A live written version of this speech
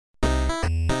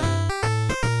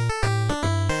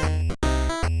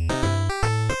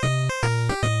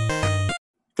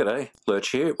G'day, Lurch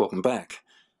here, welcome back.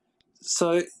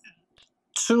 So,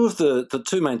 two of the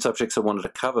two main subjects I wanted to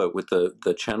cover with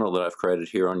the channel that I've created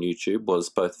here on YouTube was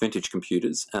both vintage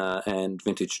computers and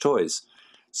vintage toys.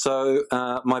 So,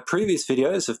 my previous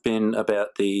videos have been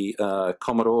about the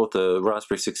Commodore, the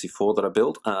Raspberry 64 that I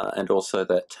built, and also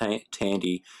that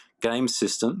Tandy game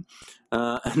system.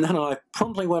 And then I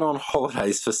promptly went on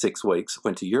holidays for 6 weeks.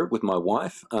 Went to Europe with my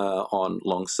wife on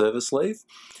long service leave.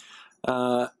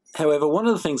 However, one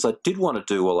of the things I did want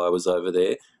to do while I was over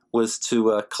there was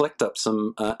to collect up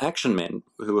some Action Men,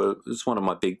 it's one of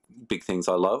my big things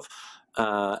I love,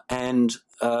 and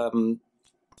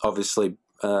obviously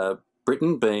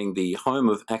Britain being the home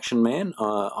of Action Man,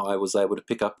 I was able to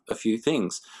pick up a few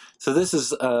things. So this is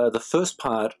the first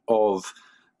part of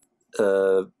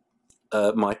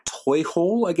my toy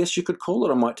haul, I guess you could call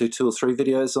it. I might do 2 or 3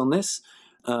 videos on this,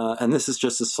 and this is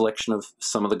just a selection of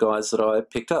some of the guys that I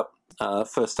picked up.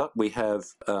 First up, we have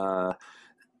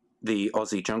the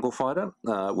Aussie Jungle Fighter,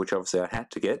 which obviously I had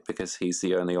to get because he's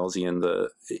the only Aussie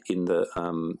in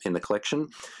the collection.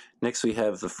 Next, we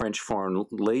have the French Foreign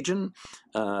Legion,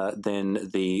 then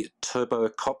the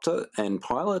Turbocopter and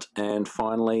Pilot, and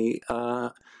finally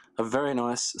a very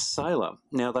nice Sailor.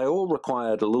 Now, they all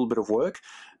required a little bit of work,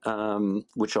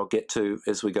 which I'll get to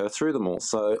as we go through them all.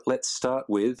 So let's start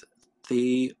with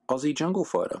the Aussie Jungle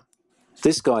Fighter.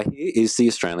 This guy here is the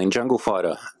Australian Jungle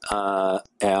Fighter,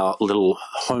 our little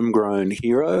homegrown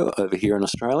hero over here in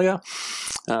Australia.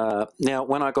 Now,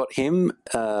 when I got him,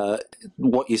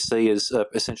 what you see is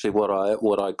essentially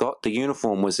what I got. The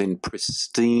uniform was in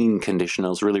pristine condition. I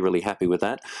was really happy with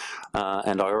that,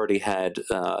 and I already had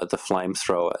the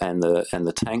flamethrower and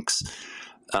the tanks.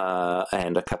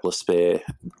 And a couple of spare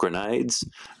grenades.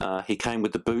 He came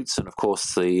with the boots and, of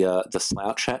course, the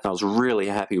slouch hat. And I was really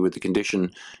happy with the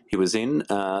condition he was in.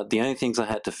 The only things I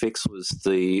had to fix was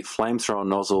the flamethrower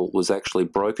nozzle was actually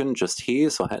broken just here,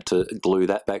 so I had to glue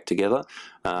that back together.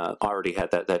 I already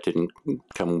had that. That didn't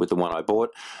come with the one I bought.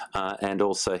 And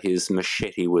also his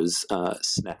machete was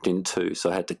snapped in two,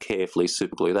 so I had to carefully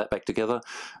super glue that back together.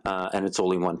 And it's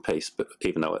all in one piece, but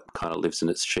even though it kind of lives in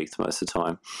its sheath most of the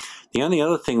time. The only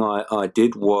other thing I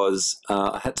did was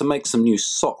I had to make some new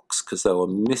socks because they were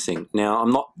missing. Now,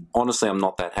 I'm not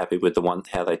that happy with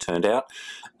how they turned out,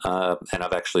 and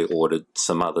I've actually ordered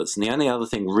some others. And the only other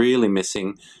thing really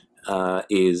missing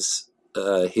is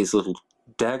his little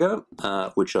dagger,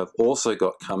 which I've also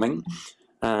got coming.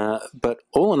 But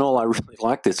all in all, I really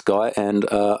like this guy, and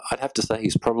I'd have to say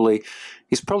he's probably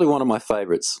one of my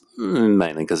favourites,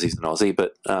 mainly because he's an Aussie.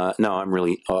 But no, I'm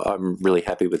really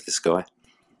happy with this guy.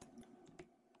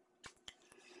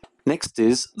 Next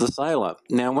is the Sailor.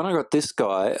 Now, when I got this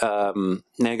guy, now you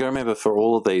got to remember for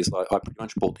all of these, I pretty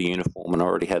much bought the uniform and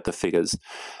already had the figures.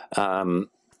 Actually,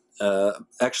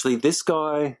 this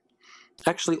guy,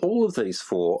 all of these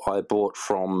 4 I bought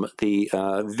from the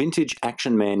Vintage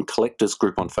Action Man Collectors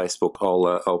group on Facebook.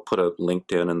 I'll put a link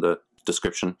down in the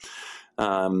description.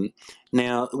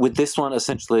 Now, with this one,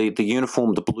 essentially the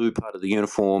uniform, the blue part of the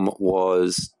uniform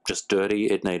was just dirty.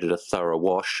 It needed a thorough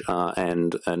wash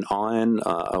and an iron.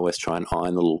 I always try and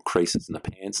iron the little creases in the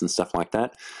pants and stuff like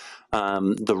that.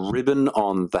 The ribbon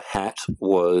on the hat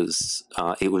was,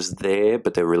 it was there,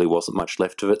 but there really wasn't much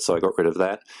left of it, so I got rid of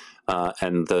that.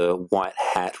 And the white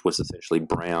hat was essentially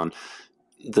brown.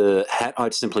 The hat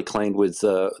I'd simply cleaned with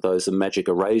those magic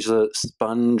eraser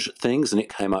sponge things, and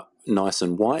it came up nice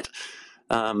and white.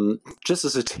 Just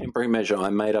as a temporary measure, I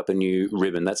made up a new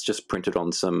ribbon. That's just printed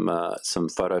on some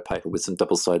photo paper with some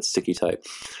double-sided sticky tape.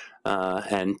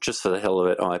 And just for the hell of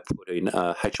it, I put in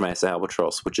HMAS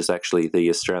Albatross, which is actually the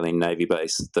Australian Navy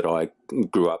base that I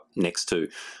grew up next to.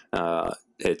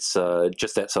 It's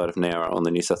just outside of Nowra on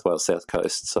the New South Wales south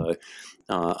coast. So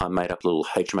I made up a little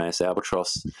HMAS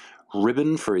Albatross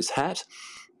ribbon for his hat.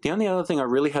 The only other thing I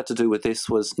really had to do with this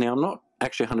was, now I'm not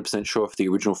actually 100% sure if the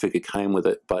original figure came with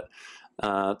it, but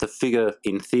the figure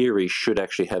in theory should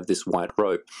actually have this white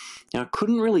rope. Now, I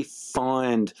couldn't really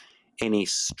find any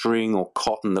string or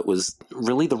cotton that was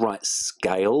really the right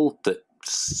scale that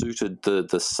suited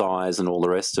the size and all the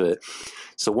rest of it.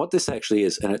 So what this actually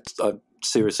is, and it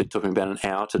seriously took me about an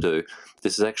hour to do,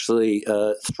 this is actually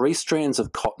 3 strands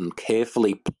of cotton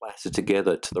carefully plaited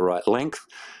together to the right length,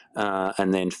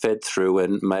 and then fed through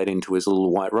and made into his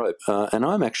little white rope. And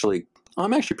I'm actually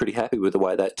pretty happy with the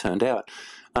way that turned out.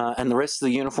 And the rest of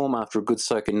the uniform, after a good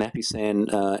soak in nappy sand,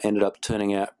 ended up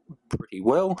turning out pretty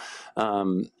well.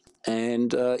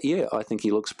 And yeah, I think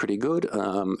he looks pretty good.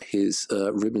 His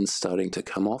ribbon's starting to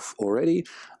come off already.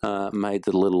 Made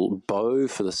the little bow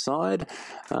for the side.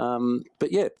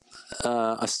 But yeah,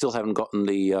 I still haven't gotten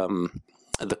the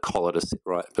the collar to sit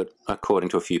right, but according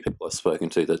to a few people I've spoken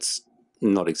to, that's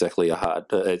not exactly a hard,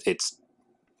 it's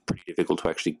pretty difficult to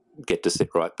actually get to sit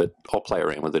right, but I'll play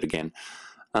around with it again.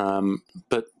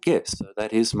 But yeah, so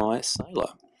that is my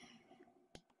Sailor.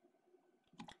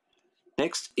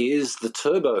 Next is the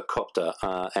Turbocopter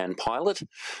and Pilot.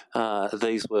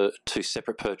 These were two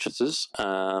separate purchases.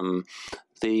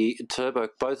 The Turbo,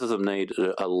 both of them need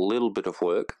a little bit of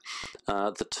work.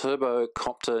 The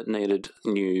Turbocopter needed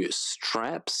new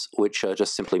straps, which are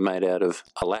just simply made out of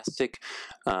elastic,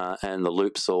 and the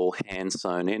loops all hand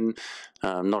sewn in.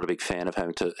 I'm not a big fan of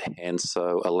having to hand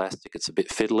sew elastic. It's a bit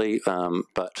fiddly,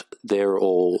 but they're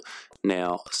all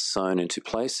now sewn into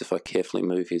place. If I carefully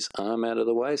move his arm out of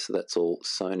the way, so that's all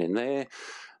sewn in there.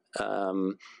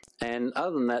 And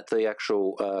other than that, the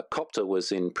actual copter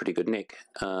was in pretty good nick,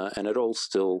 and it all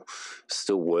still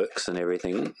works and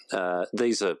everything.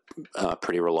 These are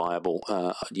pretty reliable.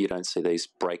 You don't see these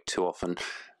break too often.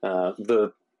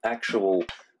 The actual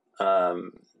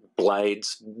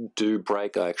blades do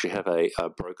break. I actually have a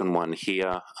broken one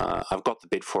here. I've got the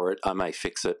bit for it. I may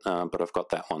fix it, but I've got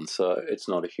that one, so it's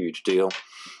not a huge deal.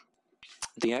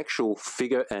 The actual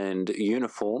figure and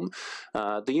uniform,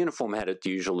 the uniform had its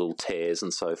usual little tears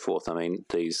and so forth. I mean,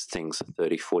 these things are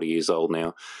 30, 40 years old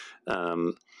now.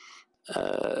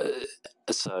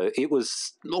 So it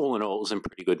was, all in all, it was in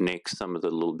pretty good nick. Some of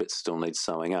the little bits still need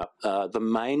sewing up. The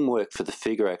main work for the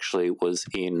figure actually was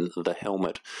in the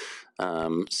helmet.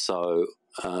 So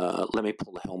let me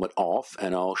pull the helmet off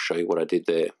and I'll show you what I did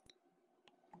there.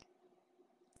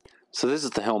 So this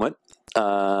is the helmet.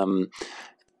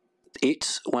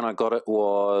 When I got it,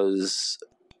 was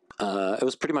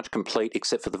pretty much complete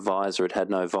except for the visor. It had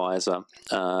no visor,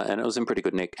 and it was in pretty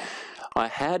good nick. I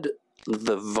had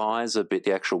the visor bit,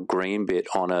 the actual green bit,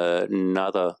 on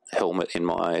another helmet in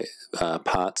my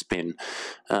parts bin,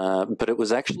 but it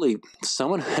was actually,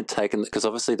 someone had taken, because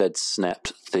obviously they'd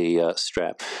snapped the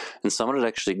strap, and someone had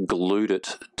actually glued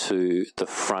it to the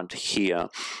front here,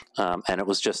 and it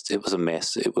was a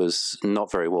mess. It was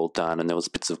not very well done, and there was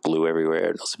bits of glue everywhere,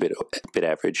 and it was a bit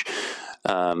average.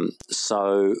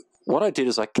 So what I did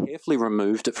is I carefully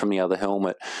removed it from the other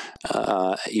helmet.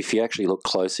 If you actually look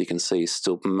close, you can see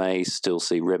may still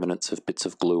see remnants of bits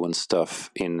of glue and stuff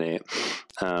in there.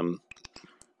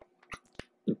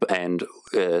 And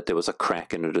there was a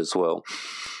crack in it as well.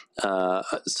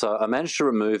 So I managed to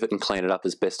remove it and clean it up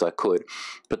as best I could,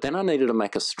 but then I needed to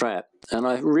make a strap, and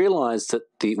I realized that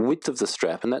the width of the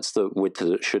strap, and that's the width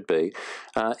that it should be,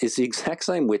 is the exact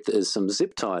same width as some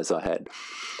zip ties I had.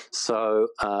 So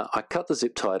I cut the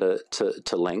zip tie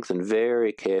to length and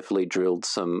very carefully drilled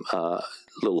some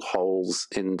little holes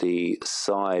in the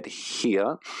side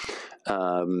here.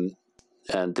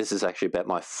 And this is actually about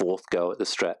my fourth go at the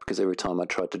strap, because every time I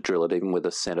tried to drill it, even with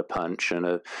a center punch and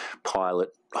a pilot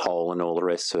hole and all the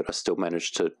rest of it, I still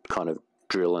managed to kind of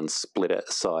drill and split out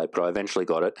the side, but I eventually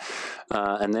got it.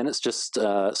 And then it's just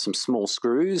some small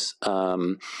screws,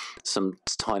 some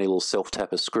tiny little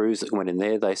self-tapper screws that went in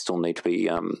there. They still need to be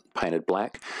painted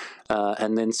black,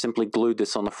 and then simply glued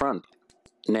this on the front.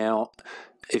 Now,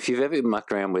 if you've ever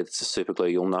mucked around with super glue,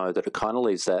 you'll know that it kind of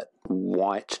leaves that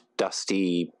white,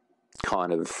 dusty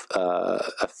kind of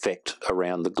effect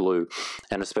around the glue,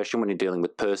 and especially when you're dealing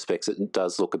with perspex, it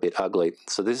does look a bit ugly.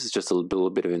 So this is just a little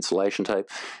bit of insulation tape.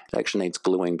 It actually needs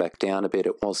gluing back down a bit.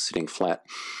 It was sitting flat,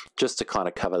 just to kind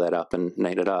of cover that up and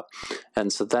neat it up.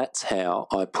 And so that's how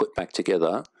I put back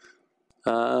together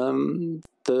the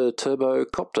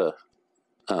Turbocopter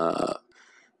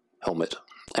helmet.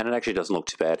 And it actually doesn't look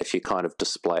too bad. If you kind of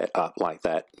display it up like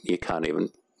that, you can't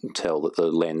even tell that the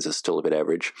lens is still a bit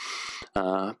average.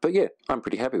 But yeah, I'm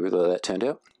pretty happy with how that turned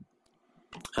out.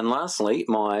 And lastly,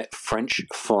 my French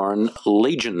Foreign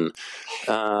Legion.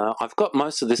 I've got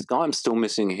most of this guy. I'm still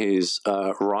missing his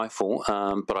rifle,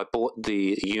 but I bought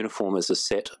the uniform as a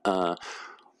set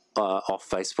off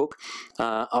Facebook.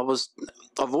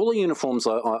 Of all the uniforms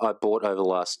I bought over the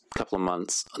last couple of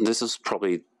months, this is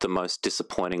probably the most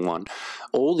disappointing one.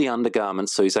 All the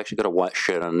undergarments, so he's actually got a white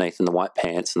shirt underneath and the white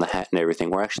pants and the hat and everything,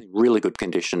 were actually really good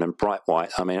condition and bright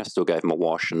white. I mean, I still gave him a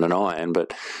wash and an iron,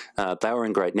 but they were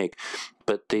in great nick.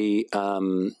 But the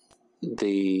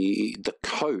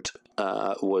coat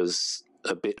was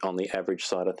a bit on the average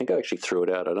side. I think I actually threw it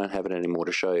out. I don't have it anymore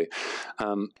to show you.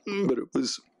 But it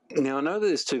was... Now, I know that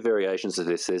there's two variations of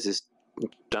this. There's this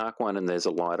dark one and there's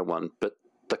a lighter one, but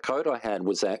the coat I had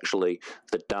was actually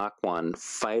the dark one,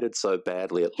 faded so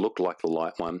badly it looked like the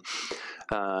light one.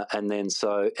 And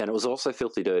it was also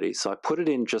filthy dirty. So I put it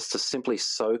in just to simply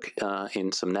soak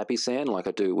in some nappy sand, like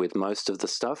I do with most of the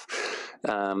stuff.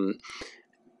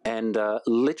 And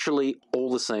literally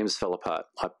all the seams fell apart.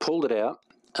 I pulled it out,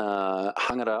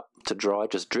 hung it up to dry,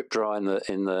 just drip dry in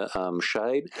the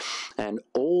shade, and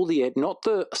all the not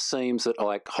the seams that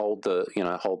like hold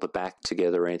the back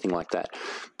together or anything like that,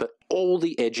 but all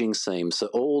the edging seams, so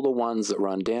all the ones that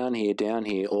run down here,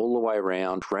 all the way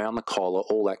around the collar,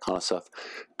 all that kind of stuff,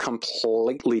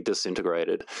 completely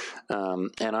disintegrated.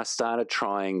 And I started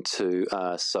trying to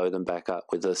sew them back up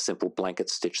with a simple blanket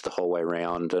stitch the whole way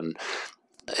around, and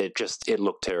it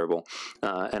looked terrible.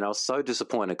 And I was so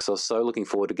disappointed because I was so looking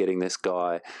forward to getting this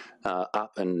guy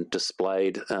up and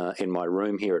displayed in my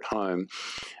room here at home.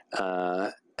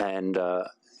 And the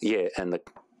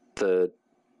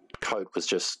coat was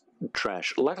just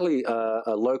trash. Luckily,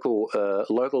 a local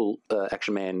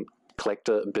Action Man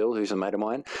collector, Bill, who's a mate of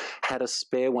mine, had a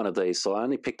spare one of these, so I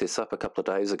only picked this up a couple of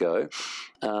days ago,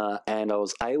 and I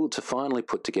was able to finally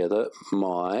put together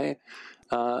my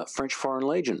French Foreign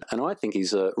Legion, and I think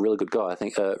he's a really good guy. I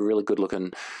think a really good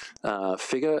looking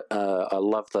figure. I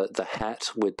love the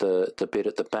hat with the bit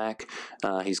at the back.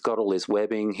 He's got all his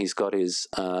webbing, he's got his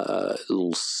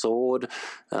little sword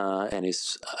and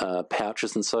his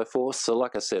pouches and so forth. So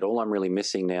like I said, all I'm really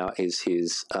missing now is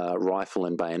his rifle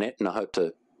and bayonet, and I hope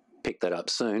to pick that up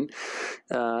soon.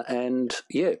 And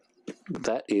yeah,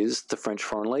 that is the French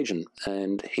Foreign Legion,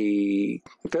 and he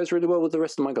goes really well with the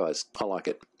rest of my guys. I like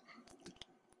it.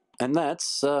 And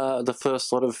that's the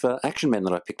first lot of Action Men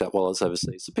that I picked up while I was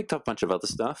overseas. I picked up a bunch of other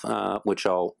stuff, which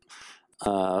I'll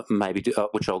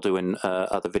which I'll do in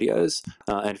other videos.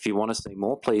 And if you want to see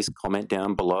more, please comment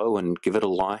down below and give it a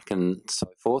like and so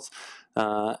forth.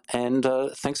 And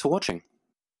thanks for watching.